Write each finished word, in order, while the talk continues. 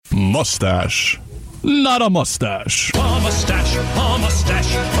mustache. Not a mustache. A mustache, a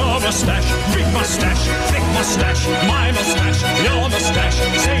mustache, a mustache, big mustache, thick mustache, my mustache, your mustache.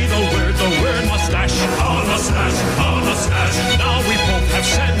 Say the word mustache. A mustache, a mustache. Now we both have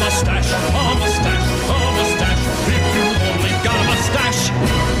said mustache. A mustache, a mustache. If you only got a mustache.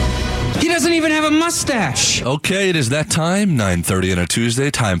 He doesn't even have a mustache. Okay, it is that time, 9:30 on a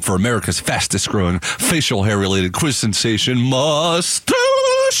Tuesday, time for America's fastest growing facial hair related quiz sensation, Mustache.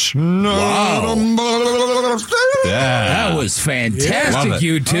 Wow. Yeah. That was fantastic,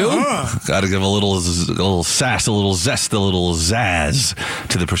 you two. Got to give a little sass, a little zest, a little zazz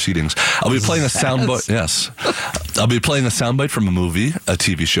to the proceedings. I'll be playing a soundbite. Yes. I'll be playing a soundbite from a movie, a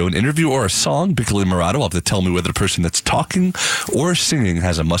TV show, an interview, or a song. Bickley and Marotta will have to tell me whether the person that's talking or singing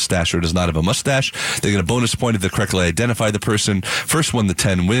has a mustache or does not have a mustache. They get a bonus point if they correctly identify the person. First one to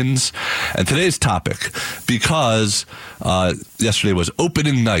 10 wins. And today's topic, because yesterday was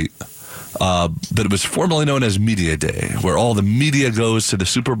opening night, but it was formerly known as Media Day, where all the media goes to the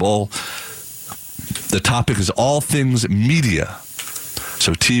Super Bowl. The topic is all things media.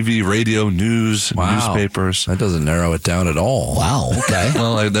 So TV, radio, news, newspapers. That doesn't narrow it down at all. Wow, okay.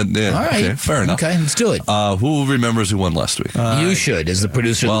 Well, all right. Okay, fair enough. Okay, let's do it. Who remembers who won last week? You should, as the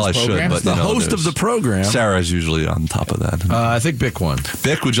producer of this program. Well, I should, but The host of the program. Sarah's usually on top of that. I think Bick won.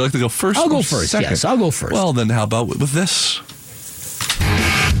 Bick, would you like to go first? I'll go first, second? yes, I'll go first. Well, then how about with this?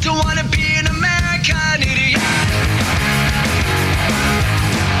 Don't wanna be an American idiot.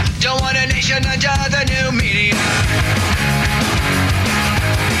 Don't want a nation under the new media.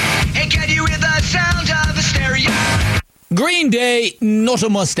 And can you hear the sound of hysteria? Green Day, not a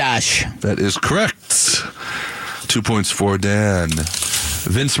mustache. That is correct. 2 points for Dan.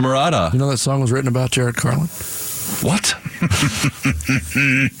 Vince Marotta. You know that song was written about Jared Carlin? What?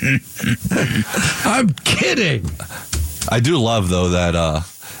 I'm kidding. I do love, though, that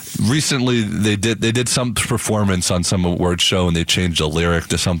recently they did some performance on some award show and they changed a lyric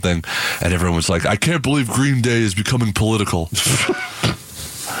to something, and everyone was like, I can't believe Green Day is becoming political.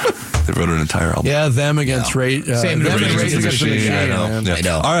 They wrote an entire album. Yeah, them against Ray. Same them Rage against Against the Machine. I know. man. Yeah. I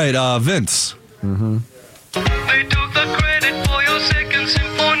know. All right, Vince. They took the credit for your second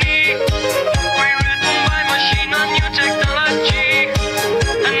symphony. Rewritten by machine on new technology.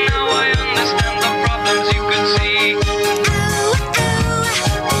 And now I understand the problems you could see.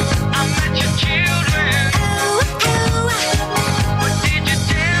 I met your children. What did you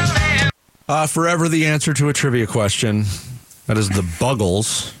tell them? Forever the answer to a trivia question. That is the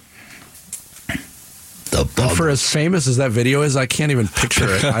Buggles. And for as famous as that video is, I can't even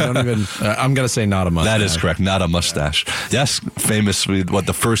picture it. I don't even. I'm going to say not a mustache. That is correct, not a mustache. Yes, famous. What,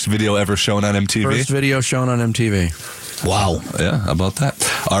 the first video ever shown on MTV? First video shown on MTV. Wow. Yeah, how about that?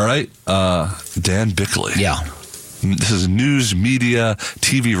 All right, Dan Bickley. Yeah. This is news, media,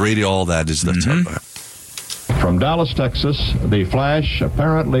 TV, radio, all that is the topic. From Dallas, Texas, the flash,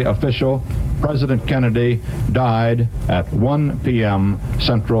 apparently official, President Kennedy died at 1 p.m.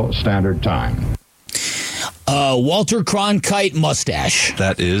 Central Standard Time. Walter Cronkite mustache.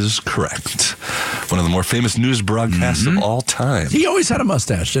 That is correct. One of the more famous news broadcasts of all time. He always had a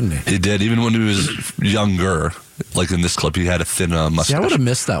mustache, didn't he? He did, even when he was younger. Like in this clip, he had a thin mustache. See, I would have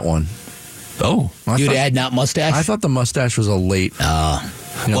missed that one. Oh. You'd add not mustache? I thought the mustache was a late.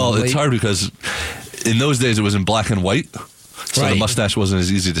 Well, it's hard because in those days it was in black and white, so the mustache wasn't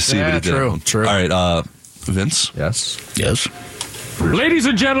as easy to see. Yeah, but he did. true. All right, Vince? Yes. Yes. Ladies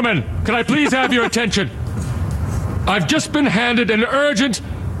and gentlemen, can I please have your attention? I've just been handed an urgent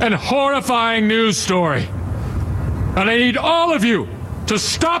and horrifying news story. And I need all of you to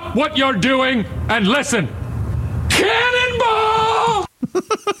stop what you're doing and listen. Cannonball!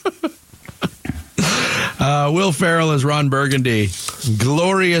 Will Ferrell as Ron Burgundy.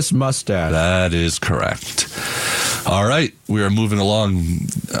 Glorious mustache. That is correct. All right, we are moving along.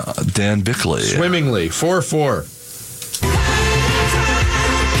 Dan Bickley. Swimmingly. 4-4.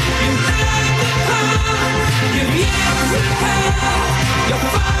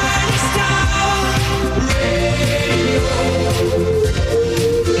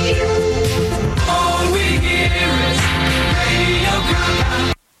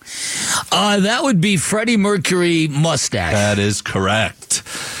 That would be Freddie Mercury mustache. That is correct.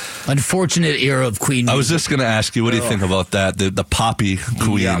 Unfortunate era of Queen music. I was just going to ask you, what do you think about that? The poppy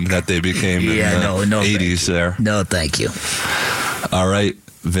queen that they became in the 80s there. No, thank you. All right,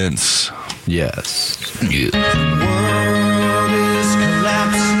 Vince. Yes. Yeah. World is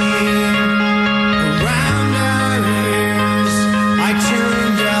collapsing around our ears. I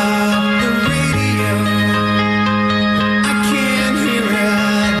turned up the radio. I can't hear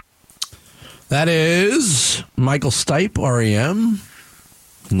it. That is Michael Stipe, REM.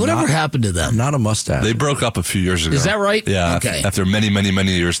 Whatever happened to them? Not a mustache. They broke up a few years ago. Is that right? Yeah. Okay. After many, many,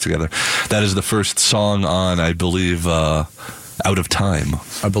 many years together. That is the first song on, I believe, Out of Time.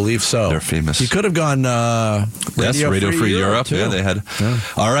 I believe so. They're famous. You could have gone Radio Free Europe. too. Yeah, they had. Yeah.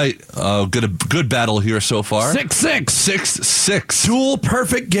 All right. Good battle here so far. 6-6. 6-6. Dual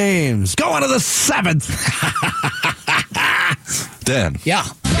perfect games. Go on to the 7th. Dan. Yeah.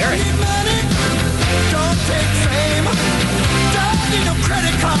 Eric. Don't take fame. Don't need no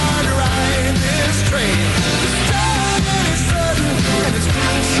credit card to ride this train. It's dark and it's sudden and it's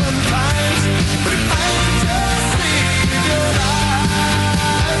cruel sometimes. But if I can just save your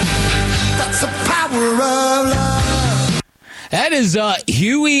life, that's the power of love. That is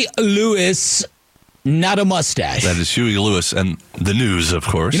Huey Lewis, Not a Mustache. That is Huey Lewis and the news, of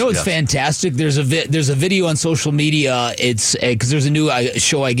course. You know, it's Yes. fantastic. There's a video on social media. It's because there's a new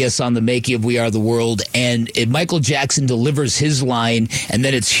show, I guess, on the making of We Are the World, and Michael Jackson delivers his line, and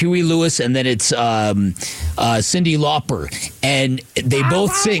then it's Huey Lewis, and then it's Cyndi Lauper, and they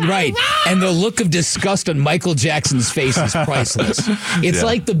both sing right. And the look of disgust on Michael Jackson's face is priceless. It's Yeah.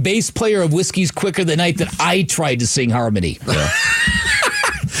 like the bass player of Whiskey's Quicker the night that I tried to sing harmony.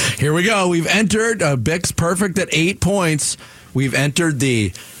 Here we go. We've entered Bix perfect at 8 points. We've entered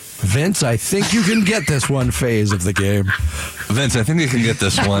the Vince, I think you can get this one phase of the game. Vince, I think you can get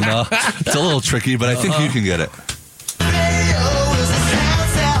this one. It's a little tricky, but I think you can get it. Radio is the sound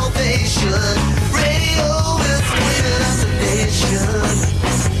salvation. Radio is the nation.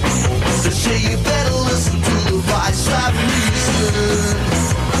 So say you better listen to the voice of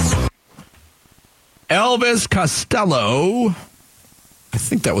reason. Elvis Costello. I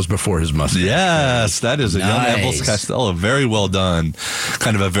think that was before his mustache. Yes, that is a young Nice. Elvis Costello. Very well done.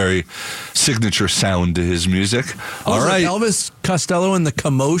 Kind of a very signature sound to his music. All Was it right. Elvis Costello and the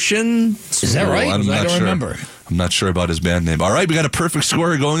Commotion. Is that right? I'm I not don't sure. remember. I'm not sure about his band name. All right, we got a perfect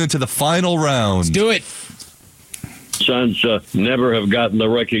score going into the final round. Do it. Sons never have gotten the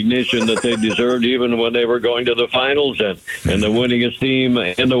recognition that they deserved, even when they were going to the finals and the winningest team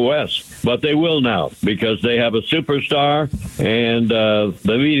in the West. But they will now because they have a superstar, and the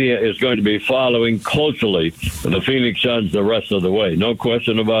media is going to be following closely the Phoenix Suns the rest of the way. No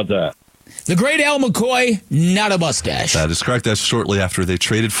question about that. The great Al McCoy, Not a Mustache. That is correct. That's shortly after they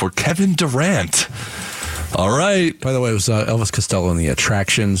traded for Kevin Durant. All right. By the way, it was Elvis Costello and the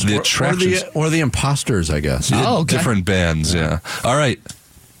Attractions. The Attractions. Or the Imposters, I guess. Oh, okay. Different bands, yeah. All right.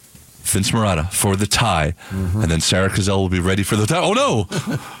 Vince Marotta for the tie. And then Sarah Cazell will be ready for the tie. Oh, no.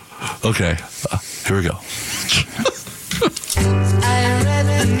 Okay. Here we go. I read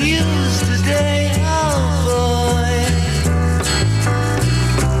the news today, oh boy,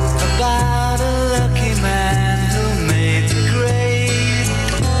 about a lucky man who made the grade.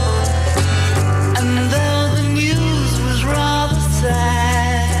 And though the news was rather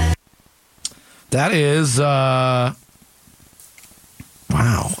sad, That is, wow.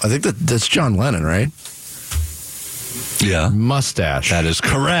 I think that's John Lennon, right? Yeah. Mustache. That is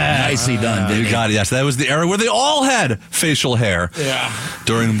correct. Nicely done, You Vinny. got it. Yes, that was the era where they all had facial hair. Yeah.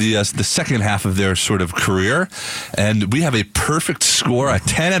 During the second half of their sort of career, and we have a perfect score, a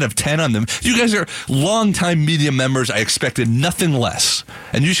 10 out of 10 on them. You guys are longtime media members. I expected nothing less,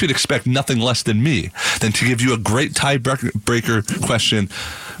 and you should expect nothing less than me than to give you a great tiebreaker question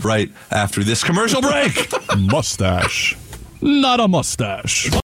right after this commercial break. Mustache. Not a mustache.